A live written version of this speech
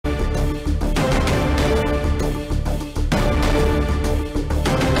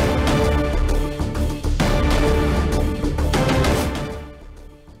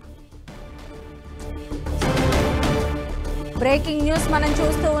Breaking news మనం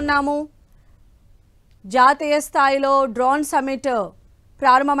చూస్తూ ఉన్నాము. జాతీయ స్థాయిలో డ్రోన్ సమిట్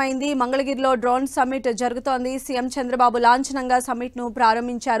ప్రారంభమైంది. మంగళగిరిలో డ్రోన్ సమిట్ జరుగుతోంది. సీఎం చంద్రబాబు లాంఛనంగా సమిట్ ను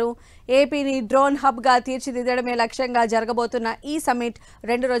ప్రారంభించారు. ఏపీని డ్రోన్ హబ్ గా తీర్చిదిద్దడమే లక్ష్యంగా జరగబోతున్న ఈ సమిట్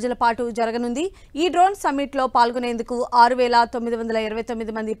 2 రోజుల పాటు జరగనుంది. ఈ డ్రోన్ సమిట్ లో పాల్గొనేందుకు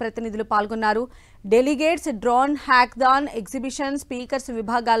 6,929 మంది ప్రతినిధులు పాల్గొన్నారు. Delegates drone hackathon, exhibition, speakers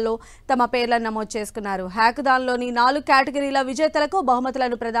విభాగాల్లో తమ పేర్లను నమోదు చేసుకున్నారు. హ్యాకథాన్లోని 4 కేటగిరీల విజేతలకు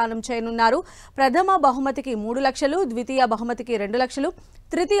బహుమతులను ప్రదానం చేయనున్నారు. ప్రథమ బహుమతికి 3 లక్షలు, ద్వితీయ బహుమతికి 2 లక్షలు,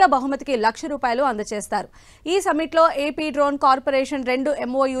 తృతీయ బహుమతికి ₹1,00,000 అందజేస్తారు. ఈ సమిట్లో AP drone corporation 2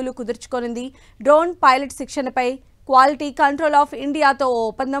 MOUలు కుదుర్చుకొనింది. Drone pilot శిక్షణపై quality control of ఇండియాతో ఓ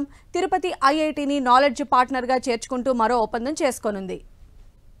ఒప్పందం, తిరుపతి IITని నాలెడ్జ్ పార్ట్నర్గా చేర్చుకుంటూ మరో ఒప్పందం చేసుకోనుంది.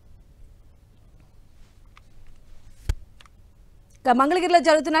 మంగళగిరిలో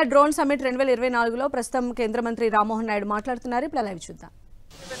జరుగుతున్న డ్రోన్ సమిట్ 2024లో ప్రస్తుతం కేంద్ర మంత్రి రామ్మోహన్ నాయుడు మాట్లాడుతున్నారు. ఇప్పుడు లైవ్ చూద్దాం.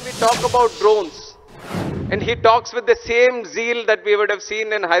 When we talk about drones, and he talks with the same zeal that we would have seen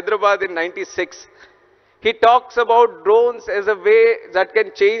in Hyderabad in 96. He talks about drones as a way that can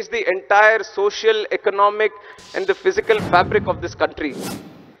change the entire social, economic and the physical fabric of this country.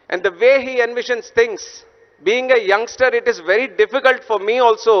 And the way he envisions things, being a youngster, it is very difficult for me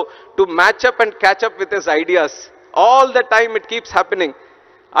also to match up and catch up with his ideas. All the time it keeps happening.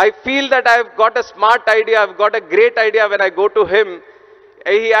 I feel that I've got a smart idea, I've got a great idea. When I go to him,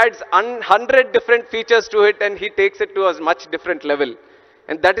 he adds 100 different features to it and he takes it to a much different level.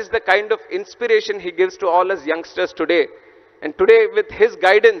 And that is the kind of inspiration he gives to all us youngsters today. And today, with his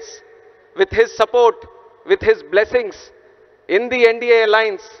guidance, with his support, with his blessings, in the NDA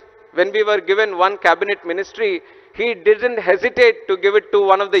alliance, when we were given one cabinet ministry, he didn't hesitate to give it to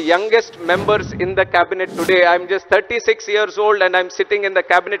one of the youngest members in the cabinet today. I'm just 36 years old and I'm sitting in the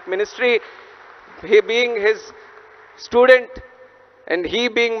cabinet ministry. He being his student and he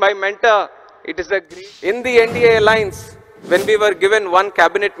being my mentor, it is a great... In the NDA alliance, when we were given one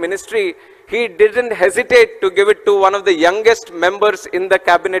cabinet ministry, he didn't hesitate to give it to one of the youngest members in the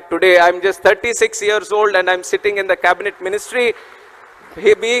cabinet today. I'm just 36 years old and I'm sitting in the cabinet ministry.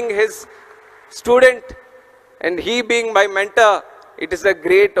 He being his student and he being my mentor, it is a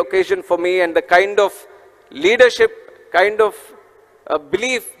great occasion for me, and the kind of leadership, kind of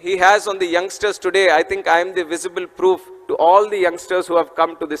belief he has on the youngsters today, I think I am the visible proof to all the youngsters who have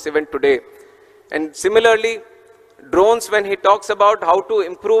come to this event today. And similarly, drones, when he talks about how to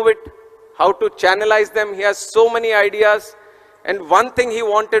improve it, how to channelize them, he has so many ideas. And one thing he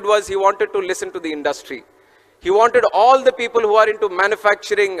wanted was, he wanted to listen to the industry. He wanted all the people who are into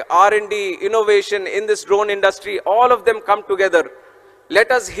manufacturing, R&D, innovation in this drone industry, all of them come together. Let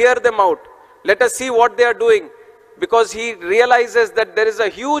us hear them out. Let us see what they are doing. Because he realizes that there is a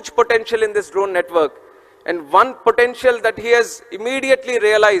huge potential in this drone network. And one potential that he has immediately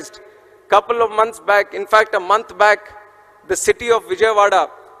realized, couple of months back, in fact a month back, the city of Vijayawada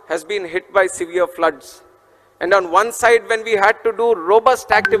has been hit by severe floods. And on one side, when we had to do robust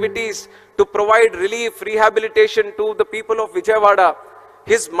activities to provide relief, rehabilitation to the people of Vijayawada,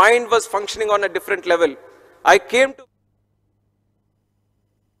 his mind was functioning on a different level. I came to